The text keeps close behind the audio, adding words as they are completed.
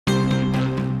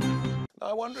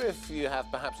I wonder if you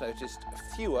have perhaps noticed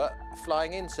fewer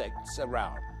flying insects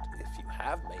around. If you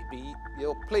have, maybe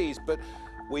you're pleased, but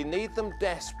we need them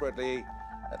desperately.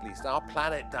 At least our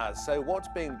planet does. So what's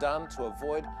being done to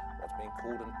avoid what's being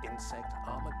called an insect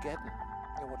armageddon?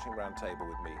 You're watching Roundtable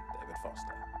with me, David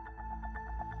Foster.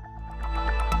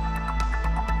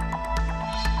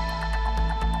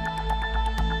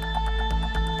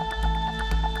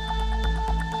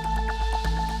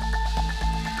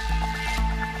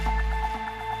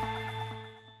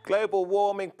 Global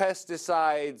warming,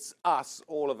 pesticides, us,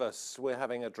 all of us, we're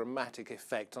having a dramatic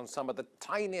effect on some of the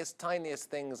tiniest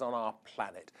things on our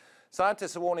planet.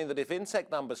 Scientists are warning that if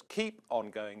insect numbers keep on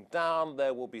going down,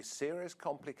 there will be serious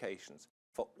complications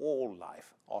for all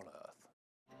life on Earth.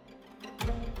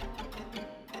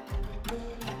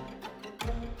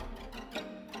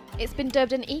 It's been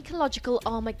dubbed an ecological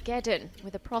armageddon,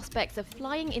 with the prospects of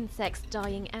flying insects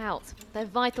dying out. They're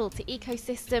vital to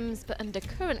ecosystems, but under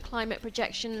current climate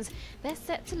projections, they're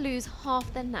set to lose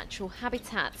half their natural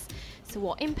habitats. So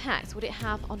what impact would it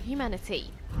have on humanity?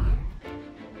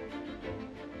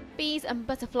 Bees and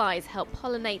butterflies help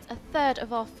pollinate a third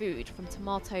of our food, from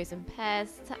tomatoes and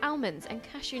pears to almonds and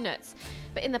cashew nuts.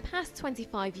 But in the past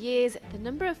 25 years, the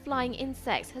number of flying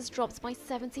insects has dropped by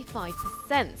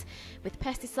 75%, with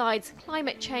pesticides,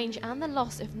 climate change and the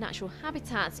loss of natural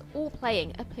habitats all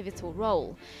playing a pivotal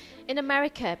role. In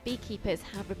America, beekeepers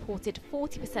have reported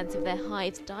 40% of their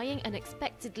hives dying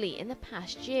unexpectedly in the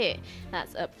past year.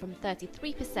 That's up from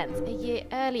 33% a year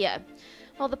earlier.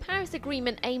 While the Paris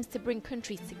Agreement aims to bring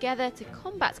countries together to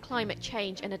combat climate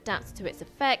change and adapt to its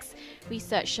effects,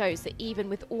 research shows that even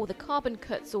with all the carbon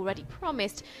cuts already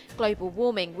promised, global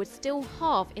warming would still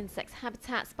halve insect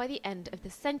habitats by the end of the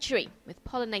century, with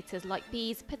pollinators like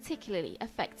bees particularly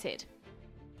affected.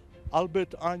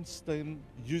 Albert Einstein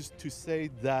used to say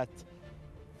that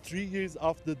 3 years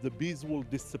after the bees will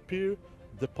disappear,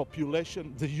 the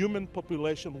human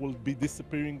population will be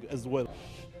disappearing as well.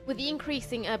 With the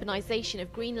increasing urbanisation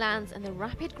of Greenland and the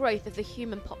rapid growth of the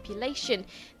human population,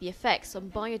 the effects on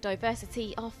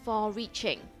biodiversity are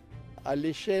far-reaching. À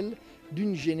l'échelle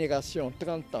d'une génération,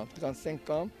 30 ans, 35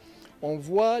 ans, on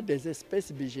voit des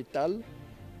espèces végétales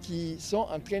qui sont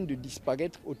en train de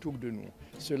disparaître autour de nous.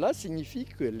 Cela signifie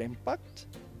que l'impact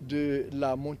de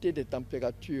la montée des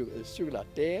températures sur la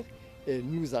Terre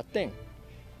nous atteint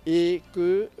et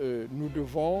que nous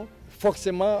devons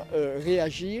forcément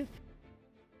réagir.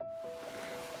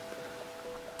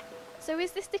 So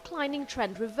is this declining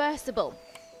trend reversible?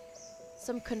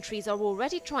 Some countries are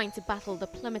already trying to battle the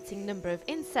plummeting number of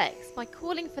insects by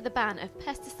calling for the ban of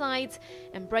pesticides,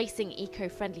 embracing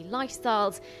eco-friendly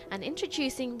lifestyles and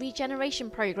introducing regeneration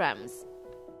programs.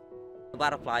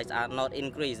 Butterflies are not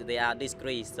increased, they are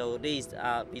decreased. So we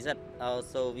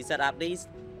set up these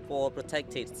for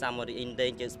protecting some of the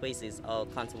endangered species or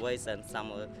conservation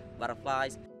some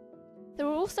butterflies. There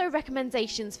are also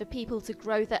recommendations for people to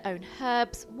grow their own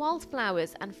herbs,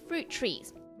 wildflowers and fruit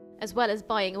trees, as well as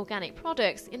buying organic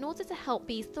products in order to help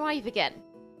bees thrive again.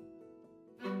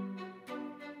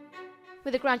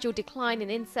 With a gradual decline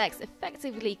in insects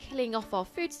effectively killing off our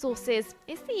food sources,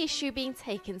 is the issue being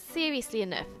taken seriously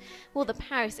enough? Will the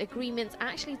Paris Agreement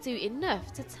actually do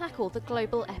enough to tackle the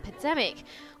global epidemic?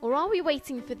 Or are we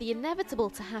waiting for the inevitable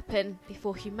to happen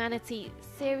before humanity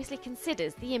seriously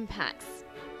considers the impacts?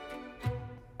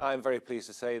 I'm very pleased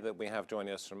to say that we have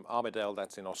joining us from Armidale,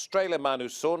 that's in Australia, Manu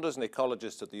Saunders, an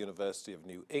ecologist at the University of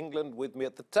New England. With me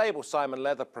at the table, Simon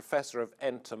Leather, Professor of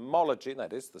Entomology,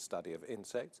 that is the study of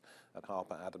insects, at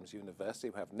Harper Adams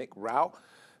University. We have Nick Rao,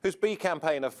 who's bee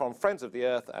campaigner from Friends of the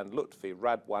Earth, and Lutfi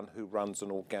Radwan, who runs an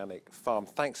organic farm.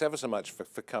 Thanks ever so much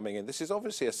for coming in. This is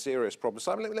obviously a serious problem.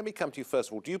 Simon, let me come to you first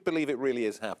of all. Do you believe it really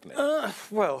is happening?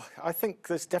 Well, I think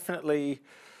there's definitely...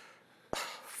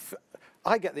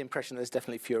 I get the impression there's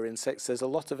definitely fewer insects. There's a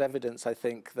lot of evidence, I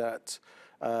think, that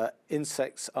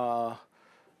insects are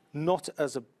not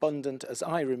as abundant as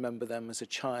I remember them as a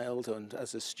child and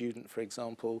as a student, for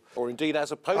example. Or indeed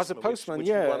as a postman. As a postman, which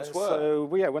yeah. You once were.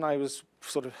 So, yeah, when I was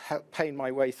sort of paying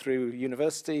my way through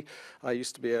university, I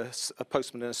used to be a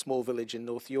postman in a small village in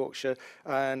North Yorkshire.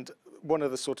 And one of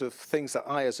the sort of things that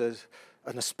I, as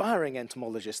an aspiring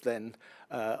entomologist then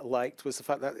liked, was the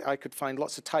fact that I could find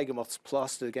lots of tiger moths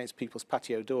plastered against people's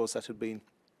patio doors that had been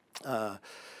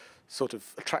sort of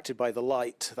attracted by the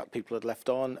light that people had left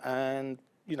on, and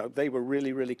you know, they were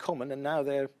really, really common, and now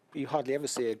you hardly ever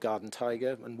see a garden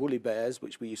tiger, and woolly bears,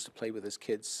 which we used to play with as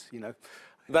kids, you know.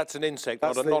 That's an insect,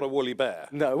 not a woolly bear.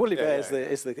 No, woolly bear is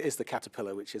the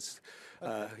caterpillar, which is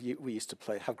we used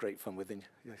to have great fun with.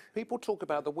 People talk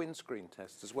about the windscreen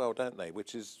test as well, don't they?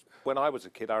 Which is, when I was a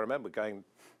kid, I remember going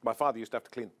my father used to have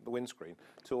to clean the windscreen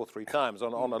 2 or 3 times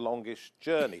on a longish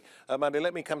journey. Manu,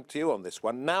 let me come to you on this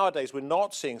one. Nowadays, we're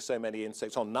not seeing so many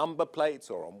insects on number plates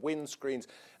or on windscreens.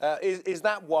 Is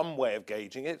that one way of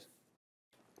gauging it?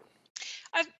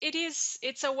 It is.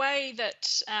 It's a way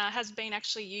that has been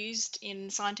actually used in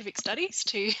scientific studies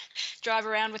to drive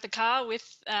around with a car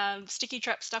with sticky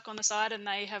traps stuck on the side, and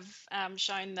they have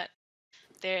shown that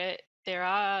there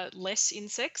are less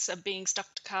insects are being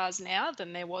stuck to cars now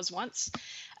than there was once.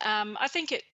 I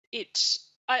think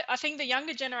I think the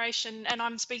younger generation, and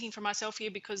I'm speaking for myself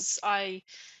here because I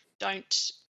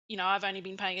don't, I've only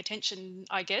been paying attention,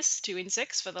 I guess, to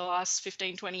insects for the last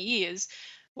 15, 20 years.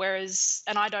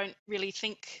 And I don't really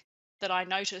think that I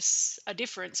notice a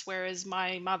difference, whereas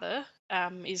my mother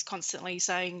is constantly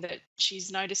saying that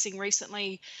she's noticing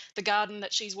recently the garden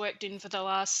that she's worked in for the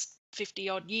last 50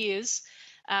 odd years.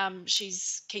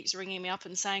 She's keeps ringing me up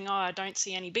and saying, oh, I don't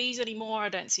see any bees anymore, I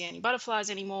don't see any butterflies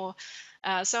anymore.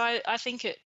 So I think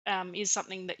it is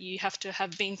something that you have to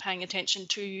have been paying attention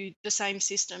to the same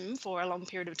system for a long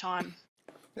period of time.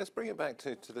 Let's bring it back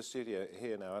to the studio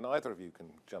here now, and either of you can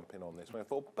jump in on this one,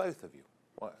 for both of you.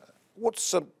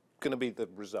 What's going to be the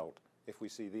result if we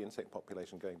see the insect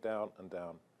population going down and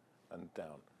down and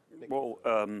down? Well,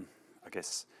 I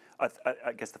guess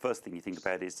the first thing you think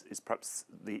about is perhaps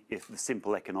the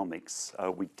simple economics.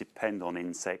 We depend on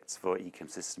insects for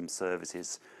ecosystem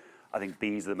services. I think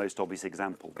bees are the most obvious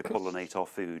example. They pollinate our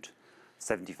food.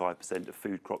 75% of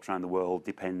food crops around the world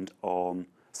depend on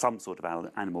some sort of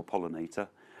animal pollinator,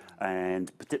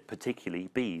 and particularly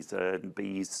bees.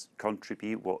 Bees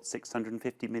contribute,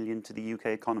 650 million to the UK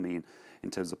economy in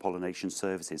terms of pollination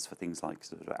services for things like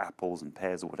sort of apples and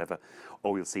pears or whatever,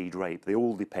 oilseed rape. They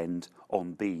all depend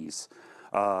on bees.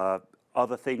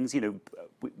 Other things,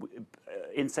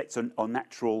 insects are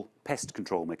natural pest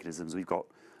control mechanisms. We've got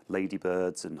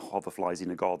ladybirds and hoverflies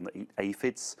in a garden that eat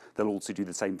aphids. They'll also do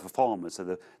the same for farmers, so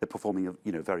they're performing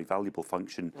a very valuable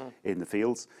function in the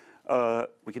fields.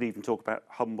 We could even talk about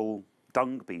humble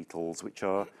dung beetles, which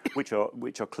are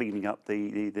cleaning up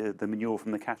the manure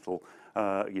from the cattle,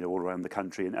 all around the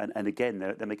country. And again,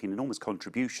 they're making an enormous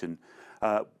contribution,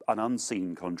 an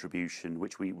unseen contribution,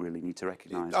 which we really need to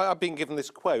recognise. I've been given this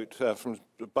quote from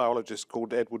a biologist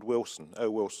called Edward Wilson, O.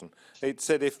 Wilson. It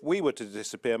said, if we were to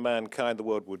disappear, mankind, the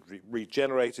world would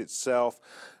regenerate itself.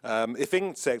 If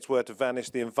insects were to vanish,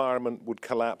 the environment would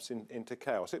collapse into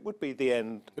chaos. It would be the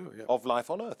end of life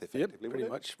on Earth, effectively. Yep, pretty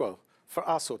much. Well, for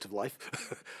our sort of life.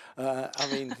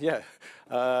 And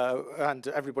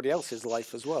everybody else's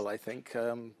life as well, I think.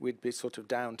 We'd be sort of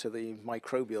down to the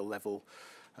microbial level,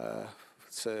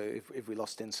 so if we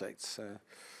lost insects.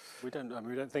 We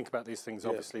don't think about these things,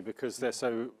 obviously, because they're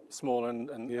so small and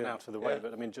out of the way.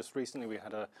 But I mean, just recently we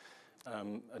had a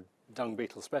dung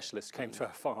beetle specialist came to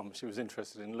our farm. She was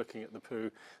interested in looking at the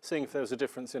poo, seeing if there was a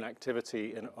difference in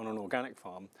activity on an organic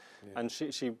farm. And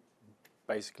she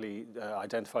basically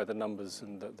identified the numbers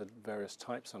and the various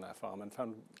types on our farm and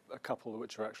found a couple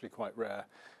which are actually quite rare.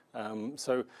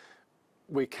 So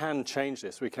we can change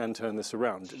this, we can turn this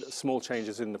around. Small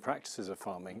changes in the practices of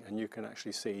farming, and you can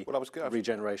actually see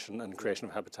regeneration and creation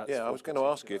of habitats. Yeah, I was going to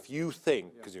ask you, if you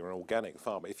think, because you're an organic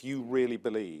farmer, if you really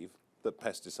believe that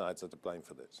pesticides are to blame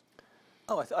for this?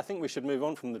 Oh, I think we should move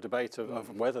on from the debate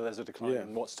of whether there's a decline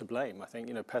and what's to blame. I think,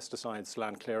 pesticides,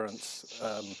 land clearance,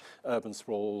 urban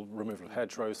sprawl, removal of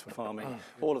hedgerows for farming,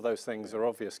 all of those things are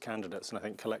obvious candidates, and I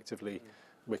think collectively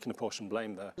we can apportion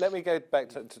blame there. Let me go back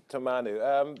to Manu.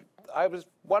 I was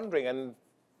wondering, and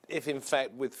if in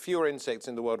fact with fewer insects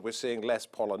in the world we're seeing less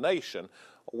pollination,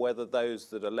 or whether those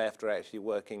that are left are actually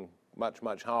working much,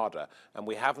 much harder, and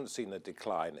we haven't seen a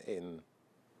decline in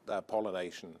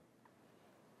pollination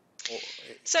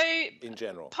in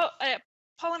general.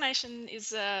 Pollination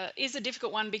is a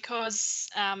difficult one because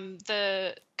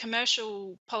the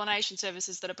commercial pollination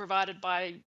services that are provided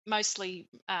by mostly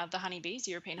the honeybees,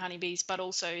 European honeybees, but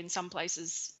also in some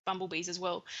places bumblebees as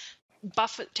well,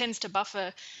 tends to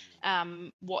buffer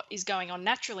what is going on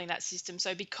naturally in that system.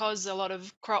 So because a lot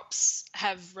of crops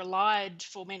have relied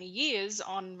for many years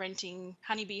on renting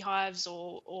honeybee hives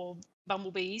or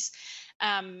bumblebees,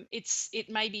 it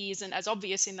maybe isn't as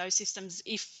obvious in those systems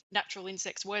if natural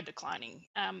insects were declining.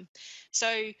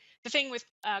 So the thing with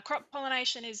crop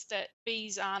pollination is that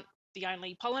bees aren't the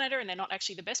only pollinator, and they're not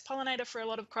actually the best pollinator for a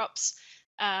lot of crops.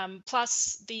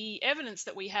 Plus, the evidence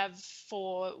that we have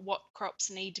for what crops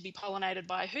need to be pollinated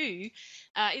by who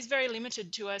is very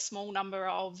limited to a small number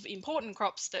of important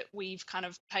crops that we've kind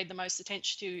of paid the most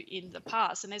attention to in the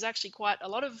past. And there's actually quite a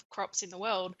lot of crops in the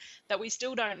world that we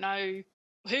still don't know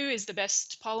who is the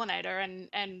best pollinator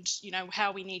and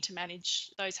how we need to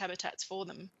manage those habitats for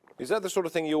them. Is that the sort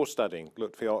of thing you're studying,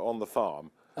 Lutfi, on the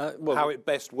farm? Well, how it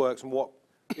best works and what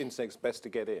insects best to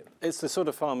get in? It's the sort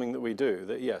of farming that we do.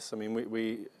 That yes, I mean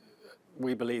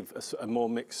we believe a more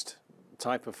mixed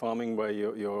type of farming where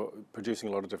you're producing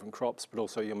a lot of different crops, but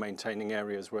also you're maintaining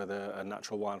areas where there are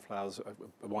natural wildflowers,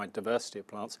 a wide diversity of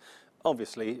plants.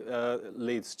 Obviously,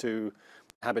 leads to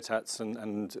habitats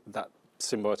and that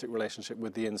symbiotic relationship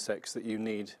with the insects that you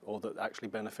need or that actually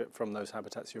benefit from those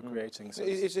habitats you're creating. So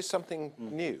is this something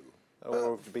new,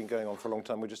 or have been going on for a long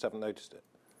time? We just haven't noticed it.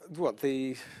 What,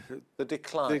 the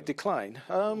decline? The decline.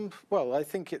 Well, I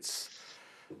think it's.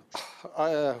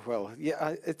 Well,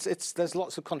 yeah, there's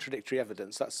lots of contradictory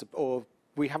evidence. Or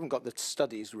we haven't got the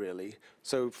studies really.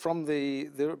 So from the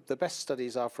best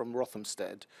studies are from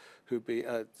Rothamsted,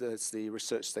 there's the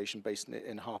research station based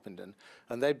in Harpenden,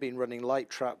 and they've been running light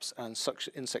traps and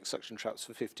insect suction traps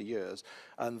for 50 years,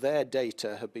 and their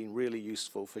data have been really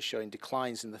useful for showing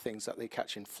declines in the things that they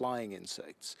catch in flying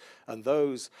insects, and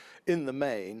those in the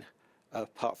main,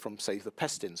 apart from say the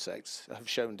pest insects, have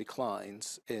shown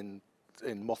declines in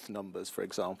moth numbers, for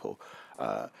example.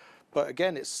 But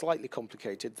again, it's slightly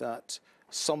complicated that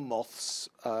some moths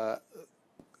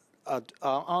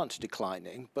aren't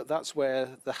declining, but that's where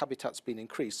the habitat's been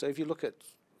increased. So if you look at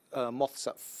moths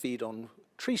that feed on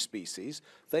tree species,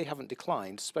 they haven't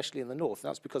declined, especially in the north.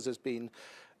 That's because there's been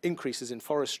increases in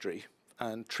forestry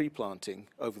and tree planting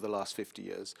over the last 50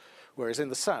 years. Whereas in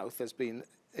the south, there's been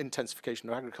intensification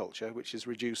of agriculture, which has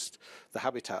reduced the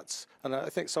habitats. And I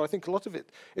think a lot of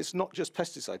it's not just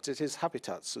pesticides, it is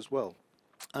habitats as well.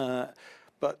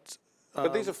 But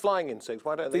these are flying insects.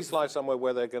 Why don't they fly somewhere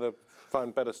where they're going to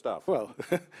find better stuff? Well,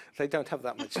 they don't have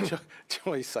that much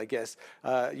choice, I guess.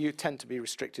 You tend to be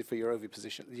restricted for your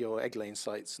oviposition, your egg-laying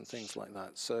sites and things like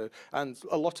that. So, and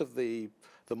a lot of the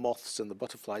moths and the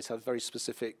butterflies have very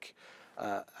specific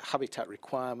habitat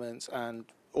requirements, and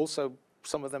also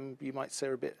some of them, you might say,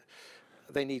 are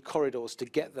they need corridors to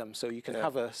get them, so you can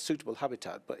have a suitable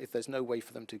habitat, but if there's no way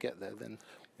for them to get there, then...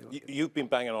 You've been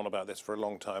banging on about this for a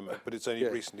long time, but it's only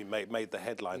recently made the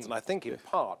headlines, and I think in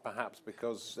part, perhaps,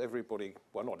 because everybody,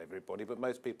 well, not everybody, but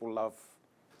most people love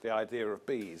the idea of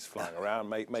bees flying around,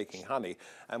 making honey,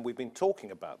 and we've been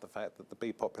talking about the fact that the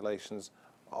bee populations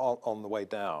are on the way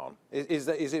down. Is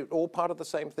it all part of the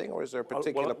same thing, or is there a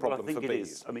particular problem for bees? It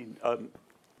is. I mean,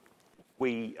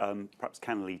 we perhaps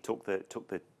cannily took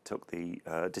the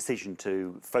decision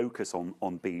to focus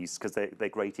on bees because they're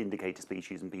great indicator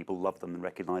species and people love them and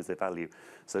recognise their value.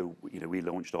 So we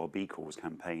launched our Bee Cause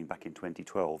campaign back in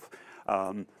 2012.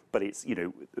 But it's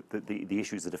the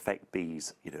issues that affect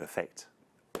bees affect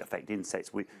insects.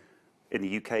 In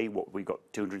the UK, we've got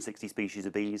 260 species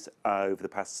of bees. Over the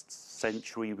past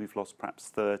century, we've lost perhaps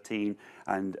 13,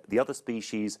 and the other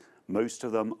species, most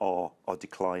of them are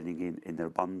declining in their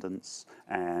abundance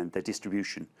and their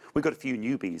distribution. We've got a few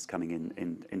new bees coming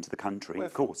into the country,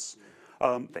 of course.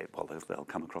 They'll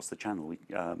come across the channel.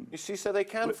 You see, so they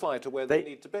can fly to where they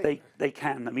need to be. They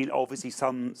can. I mean, obviously,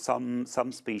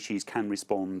 some species can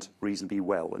respond reasonably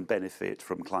well and benefit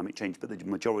from climate change, but the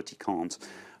majority can't.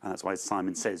 And that's why, as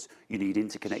Simon says, you need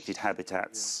interconnected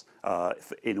habitats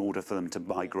in order for them to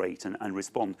migrate and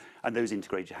respond. And those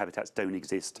integrated habitats don't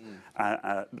exist,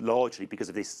 largely because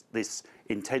of this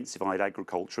intensified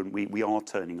agriculture. And we are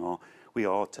turning our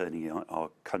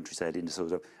countryside into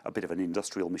sort of a bit of an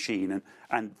industrial machine,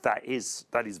 and that is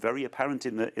very apparent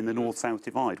in the north-south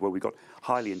divide, where we've got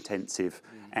highly intensive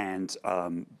and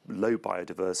low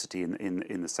biodiversity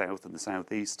in the south and the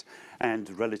southeast, and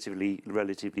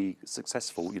relatively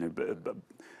successful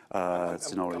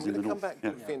scenarios in the north. Come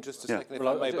back in just a second.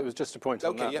 Well, it was just a point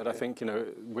on that I think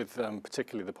with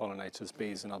particularly the pollinators,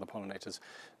 bees and other pollinators,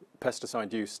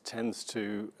 pesticide use tends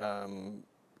to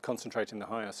concentrate in the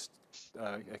highest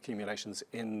accumulations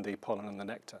in the pollen and the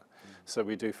nectar. So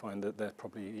we do find that they're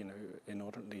probably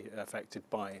inordinately affected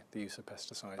by the use of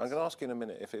pesticides. I'm going to ask you in a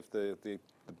minute if the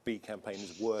bee campaign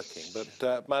is working,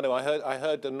 but Manu, I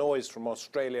heard the noise from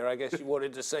Australia. I guess you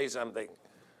wanted to say something.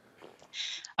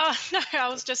 Oh no, I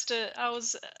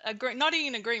was nodding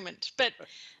in agreement, but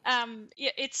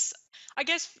it's, I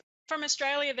guess, from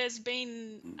Australia, there's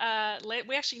been,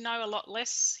 we actually know a lot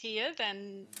less here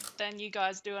than you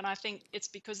guys do, and I think it's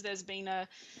because there's been a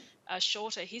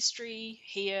shorter history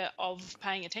here of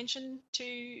paying attention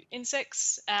to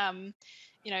insects.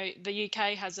 The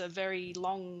UK has a very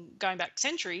long, going back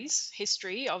centuries,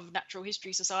 history of natural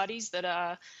history societies that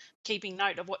are keeping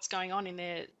note of what's going on in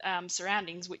their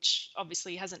surroundings, which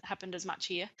obviously hasn't happened as much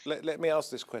here. Let me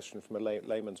ask this question from a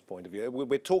layman's point of view.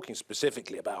 We're talking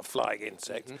specifically about flying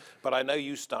insects, but I know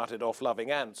you started off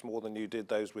loving ants more than you did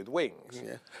those with wings.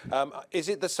 Yeah. Is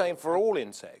it the same for all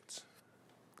insects?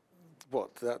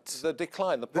 What, that? The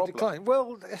decline, the problem. The decline.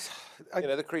 Well, you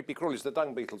know, the creepy crawlies, the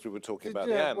dung beetles we were talking about,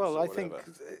 the yeah, ants. well, or I think,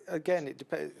 whatever. again, it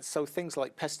depends. So things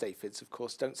like pest aphids, of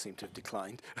course, don't seem to have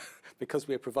declined because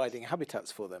we're providing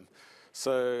habitats for them.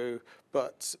 So,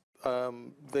 but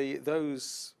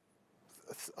those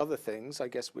other things, I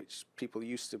guess, which people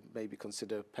used to maybe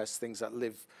consider pests, things that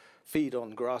feed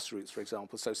on grass roots, for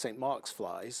example. So St. Mark's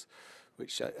flies,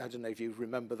 which I don't know if you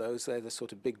remember those. They're the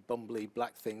sort of big bumbly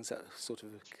black things that sort of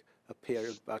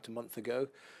appeared about a month ago.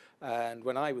 And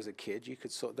when I was a kid,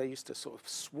 they used to sort of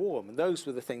swarm, and those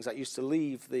were the things that used to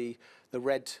leave the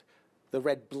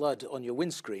red blood on your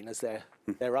windscreen as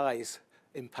their eyes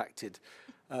impacted.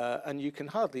 And you can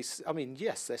hardly, I mean,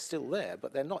 yes, they're still there,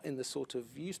 but they're not in the sort of,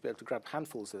 you used to be able to grab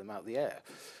handfuls of them out of the air.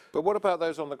 But what about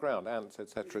those on the ground, ants,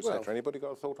 etc., etc.? Well, Anybody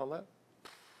got a thought on that?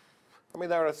 I mean,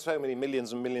 there are so many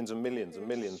millions and millions and millions and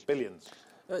millions, billions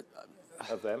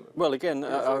of them. Well, again,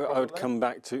 I would come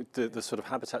back to the sort of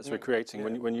habitats we're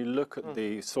creating. When you look at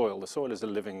the soil is a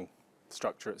living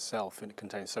structure itself, and it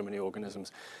contains so many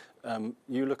organisms.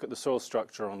 You look at the soil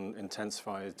structure on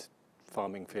intensified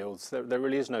farming fields, there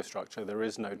really is no structure, there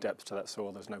is no depth to that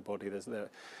soil, there's no body,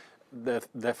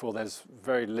 therefore there's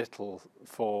very little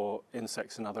for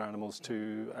insects and other animals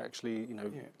to actually,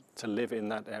 to live in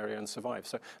that area and survive.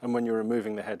 So, and when you're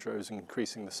removing the hedgerows and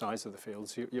increasing the size of the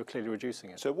fields, you're clearly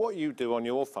reducing it. So what you do on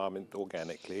your farm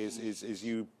organically is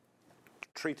you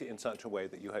treat it in such a way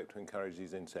that you hope to encourage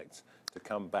these insects to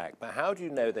come back. But how do you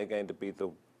know they're going to be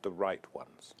the right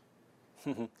ones?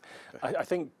 I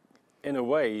think, in a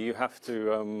way, you have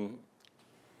to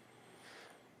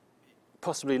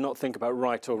possibly not think about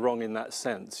right or wrong in that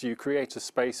sense. You create a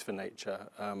space for nature,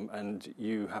 and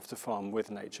you have to farm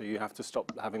with nature. You have to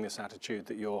stop having this attitude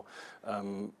that you're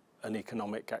an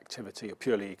economic activity, a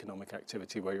purely economic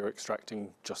activity, where you're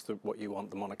extracting just what you want,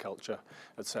 the monoculture,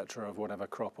 etc., of whatever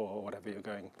crop or whatever you're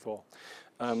going for.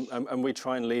 And we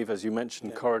try and leave, as you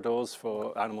mentioned, corridors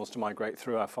for animals to migrate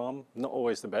through our farm. Not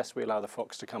always the best. We allow the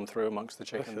fox to come through amongst the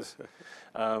chickens.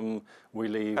 We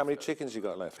leave. How many chickens you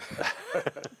got left?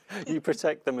 You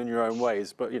protect them in your own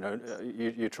ways, but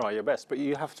you try your best. But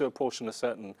you have to apportion a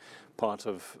certain part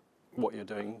of what you're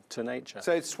doing to nature.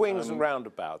 So it swings and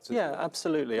roundabouts. Yeah,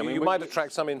 absolutely. I mean, you might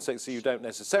attract some insects that you don't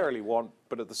necessarily want,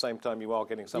 but at the same time you are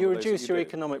getting some. You of those reduce your do.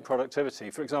 economic productivity.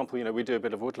 For example, we do a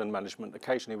bit of woodland management.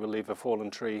 Occasionally we'll leave a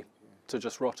fallen tree to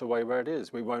just rot away where it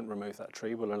is. We won't remove that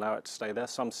tree. We'll allow it to stay there.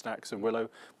 Some stacks of willow,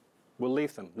 we'll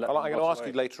leave them. I'm going to ask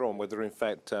you later on whether, in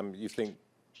fact, you think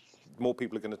more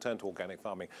people are going to turn to organic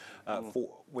farming, for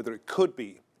whether it could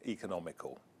be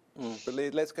economical. But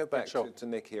let's go back to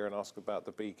Nick here and ask about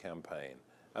the bee campaign.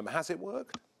 Has it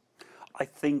worked? I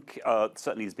think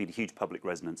certainly there's been a huge public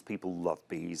resonance. People love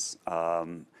bees.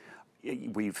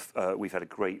 We've had a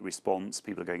great response.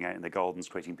 People are going out in their gardens,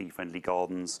 creating bee-friendly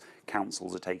gardens.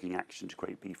 Councils are taking action to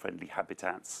create bee-friendly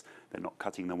habitats. They're not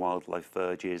cutting the wildlife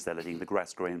verges. They're letting the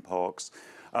grass grow in parks.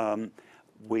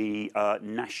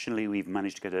 Nationally, we've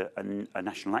managed to get a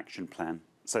national action plan.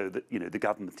 So that the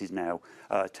government is now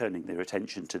turning their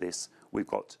attention to this. We've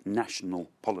got national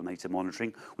pollinator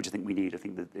monitoring, which I think we need. I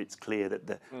think that it's clear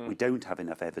that we don't have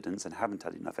enough evidence and haven't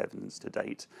had enough evidence to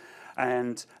date.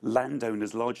 And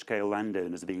landowners, large-scale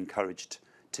landowners, are being encouraged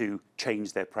to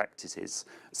change their practices.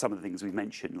 Some of the things we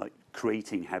mentioned, like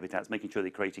creating habitats, making sure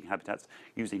they're creating habitats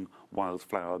using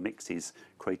wildflower mixes,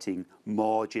 creating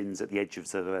margins at the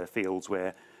edges of their fields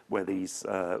where our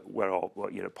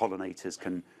pollinators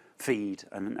can feed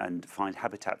and find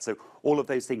habitat. So all of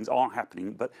those things are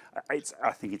happening, but I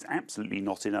think it's absolutely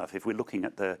not enough if we're looking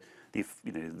at the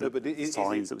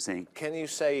signs that we're seeing. Can you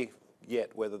say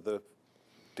yet whether the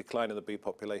decline in the bee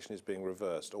population is being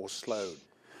reversed or slowed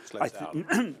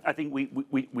down? I think we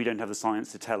don't have the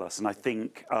science to tell us, and I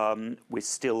think we're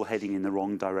still heading in the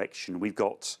wrong direction. We've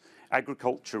got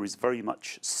agriculture is very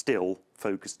much still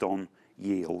focused on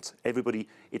yield.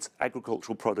 It's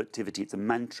agricultural productivity. It's a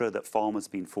mantra that farmers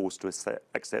have been forced to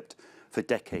accept for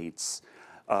decades,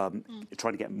 trying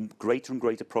to get greater and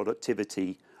greater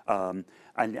productivity. And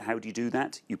how do you do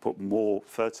that? You put more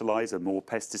fertilizer, more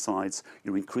pesticides.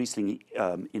 You're increasingly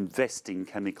investing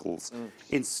chemicals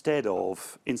instead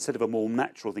of a more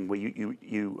natural thing where you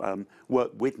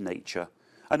work with nature.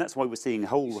 And that's why we're seeing a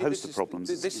whole host of problems.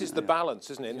 This is the balance,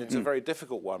 isn't it? And it's a very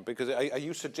difficult one, because are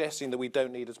you suggesting that we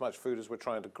don't need as much food as we're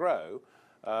trying to grow?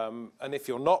 And if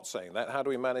you're not saying that, how do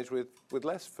we manage with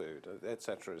less food, et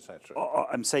cetera, et cetera?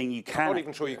 I'm saying you can. I'm not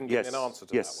even sure you can give me an answer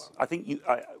to that one. I think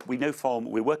we know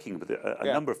we're working with a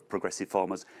number of progressive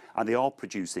farmers, and they are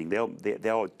producing. They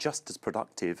are just as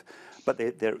productive, but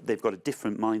they've got a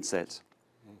different mindset.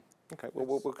 Okay,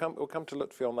 well, we'll come to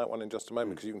Lutfi on that one in just a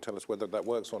moment, because you can tell us whether that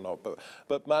works or not.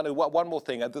 But Manu, one more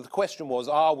thing. The question was,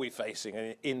 are we facing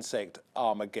an insect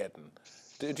Armageddon?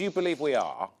 Do you believe we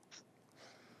are?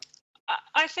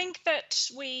 I think that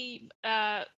we,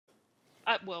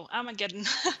 well, Armageddon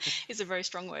is a very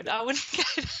strong word. I wouldn't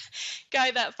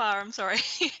go that far, I'm sorry.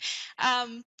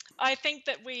 I think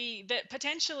that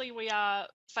potentially we are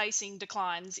facing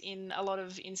declines in a lot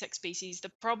of insect species.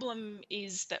 The problem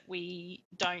is that we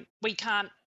can't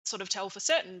sort of tell for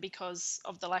certain because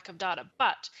of the lack of data.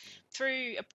 But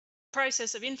through a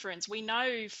process of inference, we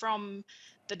know from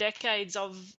the decades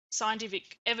of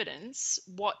scientific evidence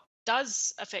what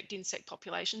does affect insect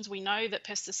populations. We know that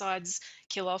pesticides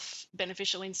kill off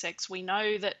beneficial insects. We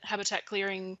know that habitat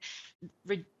clearing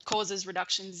causes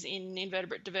reductions in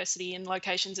invertebrate diversity in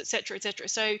locations, etc., etc.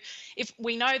 So if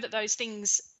we know that those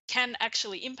things can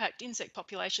actually impact insect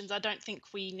populations, I don't think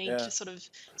we need to sort of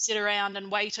sit around and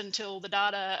wait until the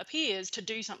data appears to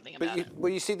do something about it.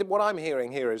 Well, you see, what I'm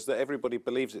hearing here is that everybody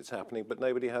believes it's happening, but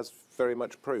nobody has very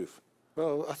much proof.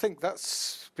 Well, I think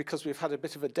that's because we've had a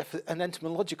bit of an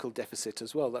entomological deficit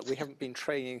as well, that we haven't been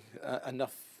training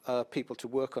enough people to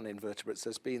work on invertebrates.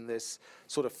 There's been this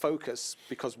sort of focus,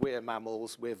 because we're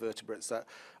mammals, we're vertebrates, that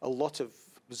a lot of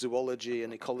zoology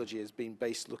and ecology has been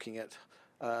based looking at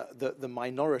the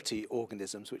minority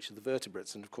organisms, which are the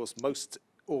vertebrates. And of course, most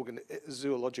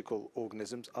zoological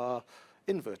organisms are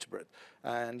invertebrate.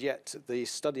 And yet the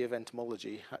study of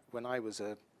entomology, when I was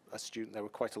a student, there were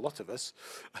quite a lot of us,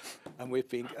 and we've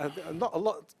been not a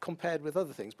lot compared with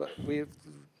other things, but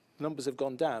numbers have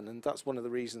gone down, and that's one of the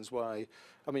reasons why.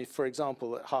 I mean, for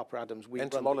example, at Harper Adams, we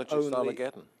entomologists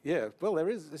Armageddon. Yeah, well, there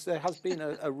has been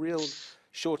a real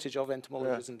shortage of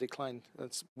entomologists and decline.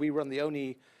 We run the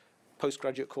only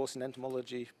postgraduate course in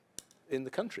entomology in the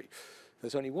country.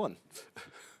 There's only one.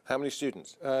 How many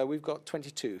students? We've got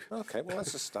 22. Okay, well,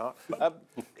 that's a start.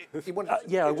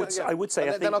 Yeah, I would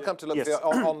say. Then I'll come to look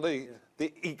on the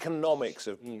economics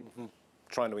of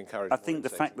trying to encourage. I think the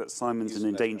fact that Simon's an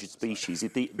endangered species,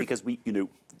 because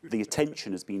the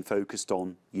attention has been focused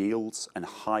on yields and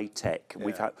high tech.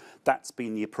 That's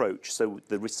been the approach. So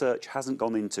the research hasn't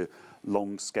gone into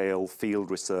long-scale field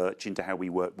research into how we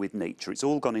work with nature. It's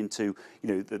all gone into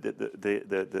the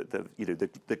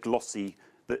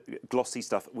glossy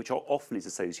stuff, which often is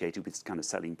associated with kind of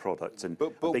selling products and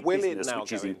but big will business, it now which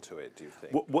go is into it? Do you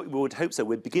think? We would hope so.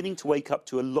 We're beginning to wake up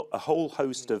to a whole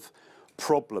host of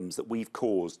problems that we've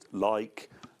caused, like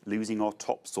losing our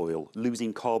topsoil,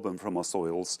 losing carbon from our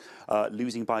soils,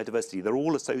 losing biodiversity. They're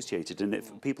all associated, and if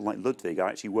people like Ludwig are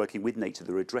actually working with nature,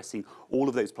 they're addressing all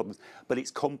of those problems. But it's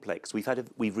complex. We've had a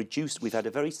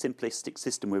very simplistic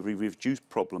system where we've reduced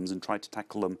problems and tried to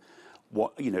tackle them,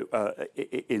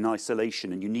 in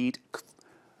isolation. And you need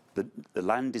the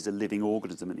land is a living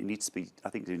organism, and it needs to be. I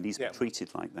think it needs to be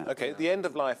treated like that. Okay, at the end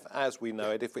of life as we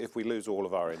know it, if we lose all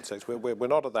of our insects, we're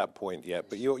not at that point yet.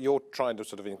 But you're trying to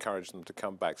sort of encourage them to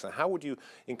come back. So how would you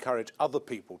encourage other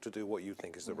people to do what you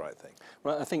think is the right thing?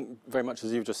 Well, I think very much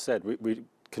as you've just said, we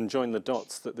can join the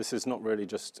dots that this is not really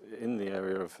just in the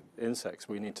area of insects.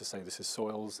 We need to say this is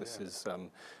soils, this is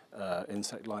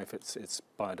insect life, it's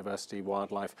biodiversity,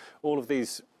 wildlife. All of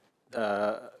these,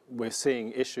 we're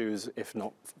seeing issues, if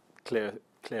not clear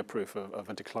proof of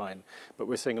a decline, but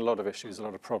we're seeing a lot of issues, a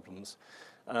lot of problems.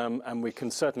 And we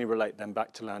can certainly relate them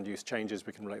back to land use changes,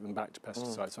 we can relate them back to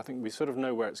pesticides. So I think we sort of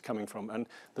know where it's coming from, and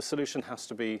the solution has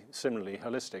to be similarly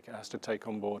holistic. It has to take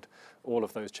on board all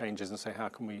of those changes and say, how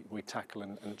can we tackle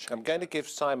and change? I'm going to give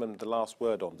Simon the last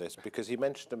word on this, because he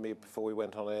mentioned to me before we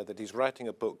went on air that he's writing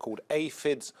a book called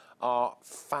Aphids Are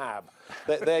Fab.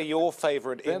 They're your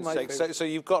favourite insects. So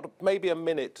you've got maybe a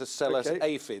minute to sell us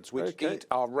aphids, which eat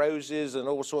our roses and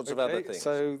all sorts of other things.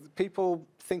 So people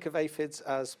think of aphids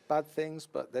as bad things,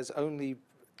 but there's only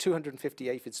 250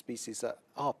 aphid species that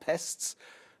are pests.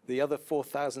 The other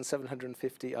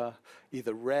 4,750 are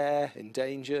either rare,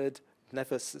 endangered,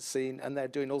 never seen, and they're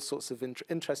doing all sorts of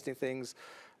interesting things.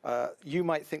 You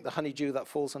might think the honeydew that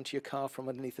falls onto your car from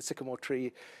underneath a sycamore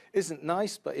tree isn't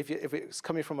nice, but if it's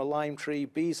coming from a lime tree,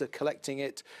 bees are collecting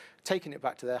it, taking it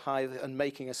back to their hive and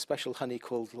making a special honey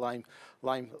called lime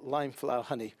flower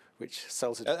honey, which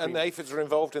sells it. And the aphids are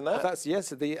involved in that? Yes,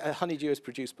 the honeydew is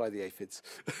produced by the aphids.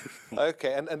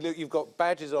 Okay, and look, you've got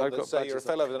badges on that say you're a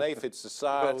fellow of an aphid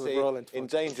society,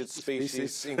 endangered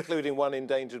species, including one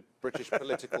endangered British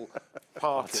political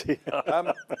party.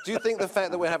 Do you think the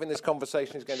fact that we're having this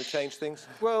conversation is going to change things?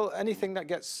 Well, anything that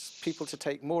gets people to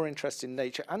take more interest in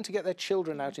nature and to get their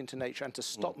children out into nature and to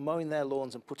stop mowing their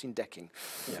lawns and putting decking.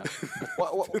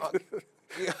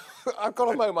 I've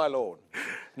got to mow my lawn.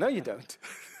 No, you don't.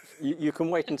 You can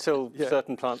wait until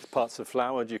certain parts have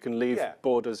flowered. You can leave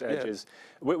borders, edges.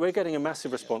 We're getting a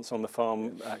massive response on the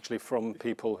farm, actually, from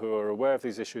people who are aware of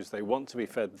these issues. They want to be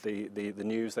fed the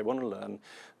news. They want to learn.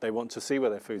 They want to see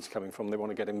where their food's coming from. They want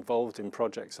to get involved in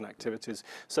projects and activities.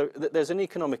 So there's an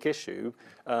economic issue.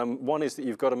 One is that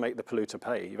you've got to make the polluter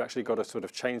pay. You've actually got to sort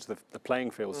of change the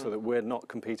playing field so that we're not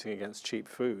competing against cheap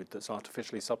food that's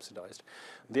artificially subsidised.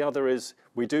 The other is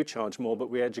we do charge more, but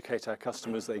we educate our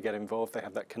customers. They get involved. They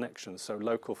have that connection. So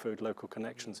local food, local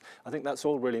connections. I think that's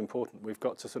all really important. We've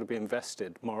got to sort of be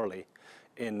invested morally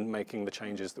in making the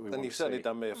changes that we want to see. And you've certainly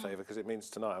done me a favour, because it means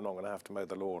tonight I'm not going to have to mow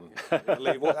the lawn.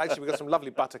 Well, actually, we've got some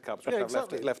lovely buttercups which I've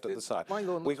left at the side.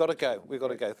 We've got to go. We've got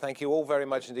to go. Thank you all very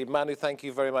much indeed. Manu, thank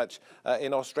you very much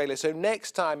in Australia. So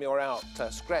next time you're out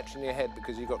scratching your head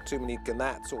because you've got too many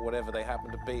gnats or whatever they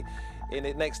happen to be in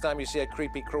it, next time you see a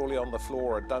creepy crawly on the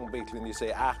floor or a dung beetle and you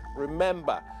say,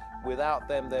 remember, without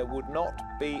them there would not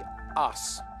be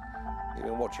us. You've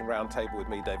been watching Roundtable with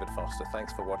me, David Foster.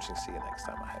 Thanks for watching. See you next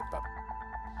time, I hope. Bye.